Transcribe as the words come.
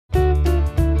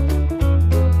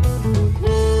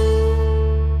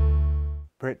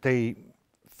Brett, the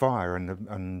fire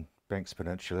on Banks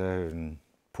Peninsula and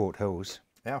Port Hills.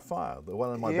 Our fire, the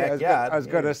one in my Yeah, backyard. I was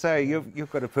going to say,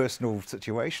 you've got a personal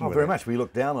situation with very it. much. We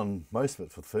looked down on most of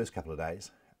it for the first couple of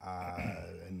days,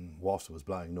 and whilst it was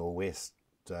blowing northwest,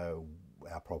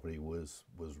 our property was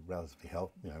relatively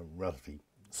relatively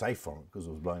safe from it because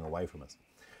it was blowing away from us,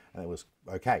 and it was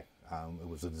okay. It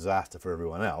was a disaster for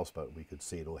everyone else, but we could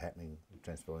see it all happening,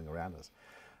 transpiring around us.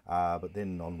 But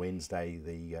then on Wednesday,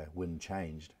 the wind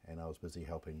changed, and I was busy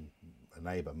helping a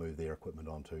neighbour move their equipment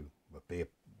onto a bare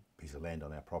piece of land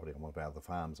on our property on one of our other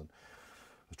farms, and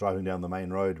I was driving down the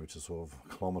main road, which is sort of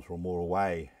a kilometre or more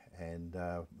away, and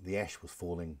the ash was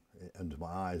falling into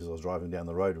my eyes as I was driving down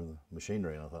the road with the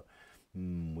machinery, and I thought,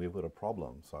 we've got a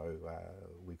problem. So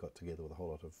we got together with a whole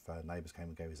lot of neighbours, came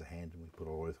and gave us a hand, and we put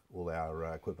all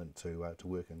our equipment to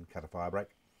work and cut a fire break.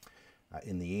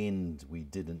 In the end, we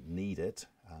didn't need it.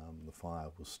 The fire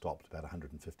was stopped about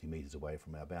 150 metres away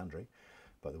from our boundary,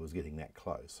 but it was getting that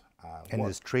close. And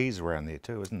there's trees around there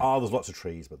too, isn't there? Oh, there's lots of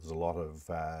trees, but there's a lot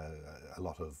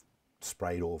of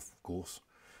sprayed off gorse,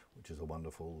 which is a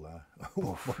wonderful,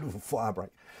 wonderful fire break.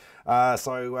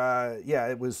 Yeah,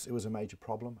 it was a major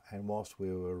problem. And whilst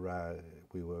we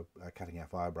were cutting our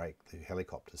fire break, the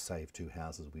helicopters saved 2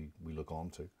 houses we look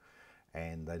onto,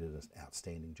 and they did an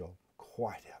outstanding job.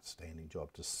 Quite outstanding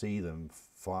job. To see them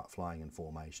flying in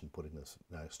formation,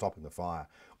 stopping the fire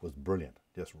was brilliant,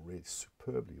 just really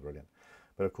superbly brilliant.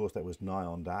 But of course that was nigh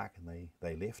on dark, and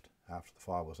they left after the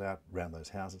fire was out around those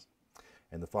houses,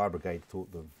 and the fire brigade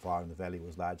thought the fire in the valley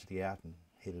was largely out and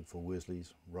headed for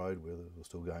Worsley's Road, where they were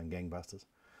still going gangbusters.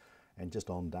 And just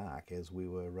on dark, as we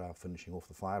were finishing off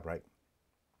the fire break,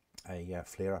 a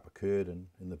flare-up occurred in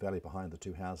the valley behind the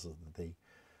 2 houses that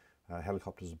the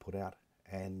helicopters had put out.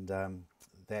 And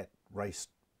that raced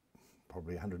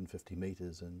probably 150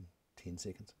 metres in 10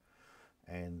 seconds.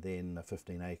 And then a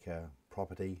 15-acre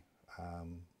property,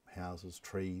 houses,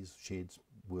 trees, sheds,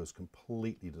 was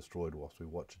completely destroyed whilst we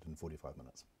watched it in 45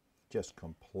 minutes. Just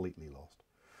completely lost.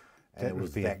 And it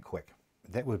was that quick.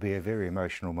 That would be a very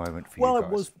emotional moment for you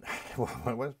guys. It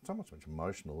wasn't so much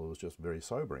emotional, it was just very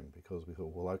sobering, because we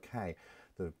thought, well, okay,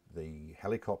 the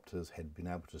helicopters had been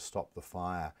able to stop the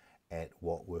fire at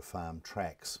what were farm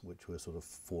tracks, which were sort of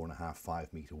 4.5,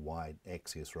 5 metre wide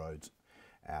access roads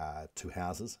to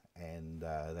houses, and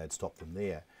they'd stopped them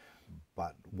there.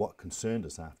 But what concerned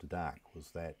us after dark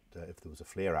was that if there was a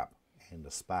flare-up and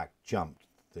a spark jumped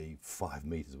the 5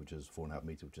 metres, which is 4.5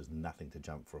 metres, which is nothing to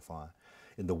jump for a fire,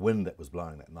 in the wind that was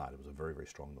blowing that night, it was a very, very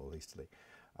strong northeasterly,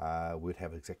 we'd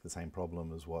have exactly the same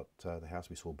problem as what the house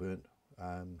we saw burnt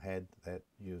had. That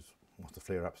once the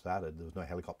flare-up started, there was no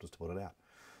helicopters to put it out.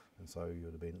 And so you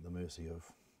would have been at the mercy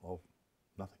of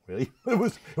nothing, really. It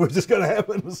was just going to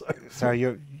happen. So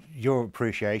your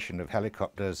appreciation of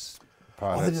helicopters,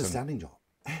 pilots... Oh, they did a stunning job.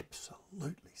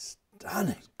 Absolutely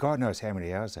stunning. God knows how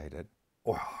many hours they did.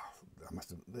 Oh,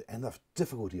 and the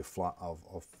difficulty of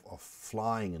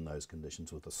flying in those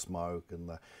conditions, with the smoke and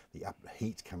the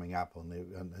heat coming up on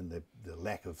and the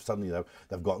lack of, suddenly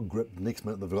they've got grip, next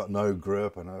minute they've got no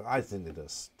grip, and I think they did a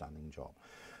stunning job.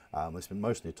 They spent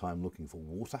most of their time looking for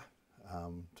water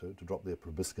to drop their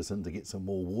proboscis in to get some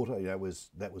more water. That was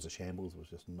a shambles. There was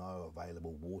just no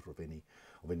available water of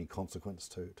any consequence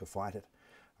to fight it.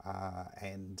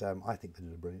 And I think they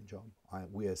did a brilliant job.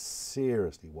 We are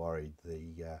seriously worried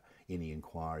any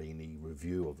inquiry, any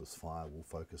review of this fire will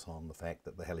focus on the fact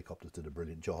that the helicopters did a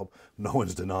brilliant job. No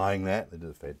one's denying that. They did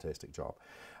a fantastic job.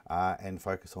 And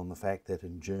focus on the fact that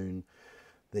in June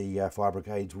the fire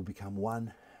brigades will become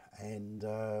one, and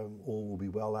all will be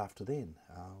well after then.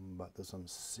 But there's some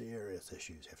serious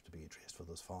issues have to be addressed for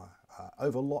this fire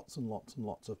over lots and lots and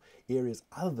lots of areas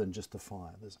other than just the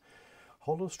fire. There's a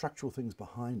whole lot of structural things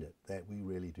behind it that we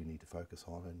really do need to focus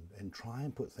on and try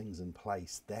and put things in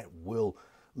place that will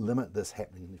limit this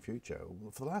happening in the future.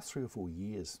 For the last 3 or 4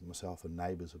 years, myself and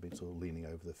neighbours have been sort of leaning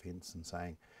over the fence and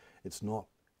saying it's not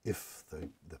if the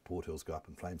Port Hills go up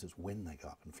in flames, it's when they go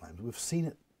up in flames. We've seen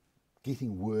it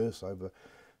getting worse over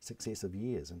successive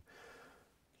years, and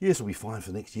yes, it'll be fine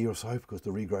for the next year or so because the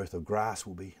regrowth of grass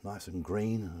will be nice and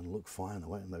green and it'll look fine,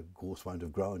 and the gorse won't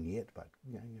have grown yet, but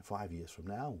 5 years from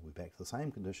now we'll be back to the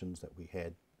same conditions that we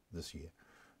had this year,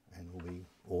 and we'll be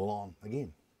all on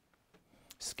again.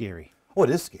 Scary. Oh,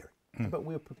 it is scary, but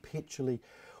we'll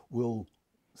will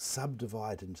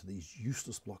subdivide into these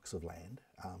useless blocks of land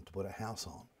to put a house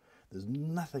on. There's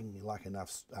nothing like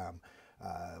enough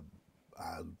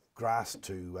grass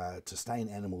to sustain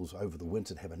animals over the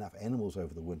winter, to have enough animals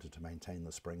over the winter to maintain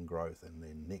the spring growth, and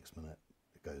then next minute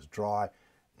it goes dry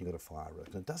you've got a fire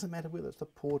risk. And it doesn't matter whether it's the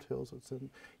Port Hills,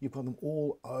 you've got them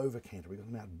all over Canterbury. You've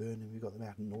got them out in Burnham, you've got them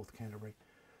out in North Canterbury.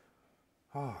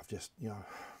 Oh, I've just,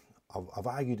 I've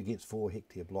argued against 4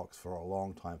 hectare blocks for a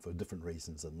long time for different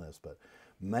reasons than this, but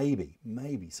maybe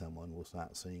someone will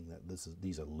start seeing that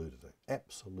these are ludicrous,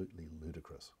 absolutely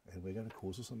ludicrous, and we're going to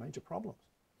cause us some major problems.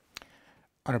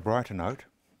 On a brighter note,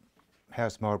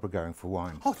 how's Marlborough going for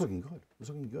wine? Oh, it's looking good. It's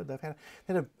looking good. They've had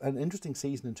an interesting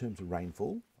season in terms of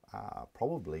rainfall.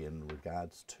 Probably in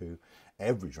regards to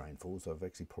average rainfalls, they've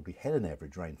actually probably had an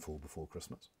average rainfall before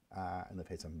Christmas, and they've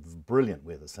had some brilliant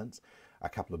weather since. A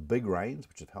couple of big rains,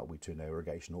 which have helped. We turned our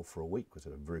irrigation off for a week because it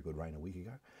had a very good rain a week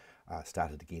ago.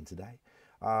 Started again today,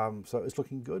 so it's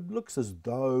looking good. Looks as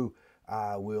though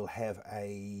we'll have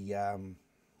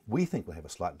we think we'll have a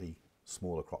slightly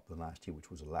smaller crop than last year, which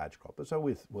was a large crop. But so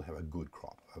we'll have a good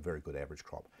crop, a very good average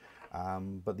crop.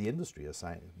 But the industry is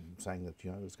saying that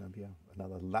there's going to be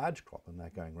another large crop, and they're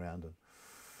going around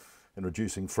and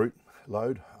reducing fruit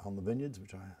load on the vineyards,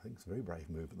 which I think is a very brave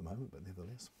move at the moment. But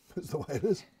nevertheless, it's the way it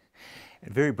is.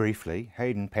 And very briefly,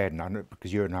 Hayden Padden, I know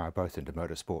because you and I are both into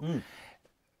motorsport.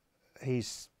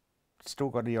 He's still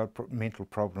got the odd mental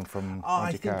problem from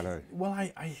Monte Carlo. Well,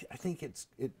 I think it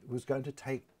was going to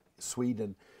take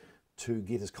Sweden to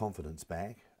get his confidence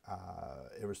back,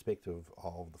 irrespective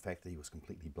of the fact that he was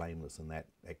completely blameless in that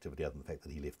activity, other than the fact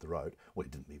that he left the road. Well, he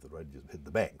didn't leave the road, he just hit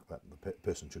the bank, but the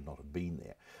person should not have been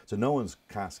there. So no one's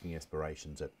casting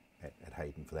aspirations at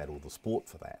Hayden for that, or the sport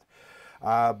for that.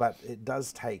 But it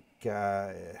does take,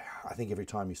 I think every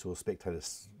time you saw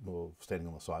spectators standing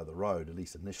on the side of the road, at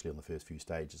least initially on the first few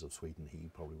stages of Sweden, he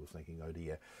probably was thinking, oh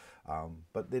dear.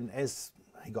 But then as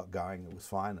he got going, it was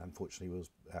fine. Unfortunately, he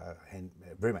was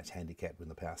very much handicapped when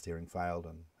the power steering failed,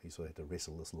 and he sort of had to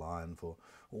wrestle this lion for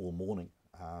all morning,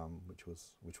 which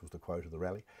was the quote of the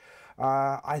rally.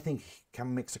 I think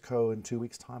come Mexico in 2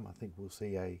 weeks' time, I think we'll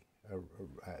see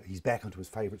he's back onto his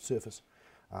favourite surface.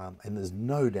 And there's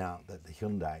no doubt that the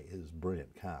Hyundai is a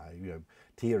brilliant car.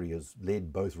 Thierry has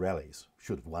led both rallies,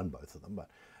 should have won both of them, but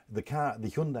the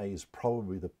Hyundai is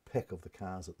probably the pick of the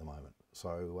cars at the moment.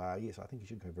 So yes, I think he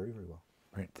should go very, very well.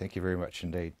 Right, thank you very much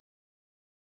indeed.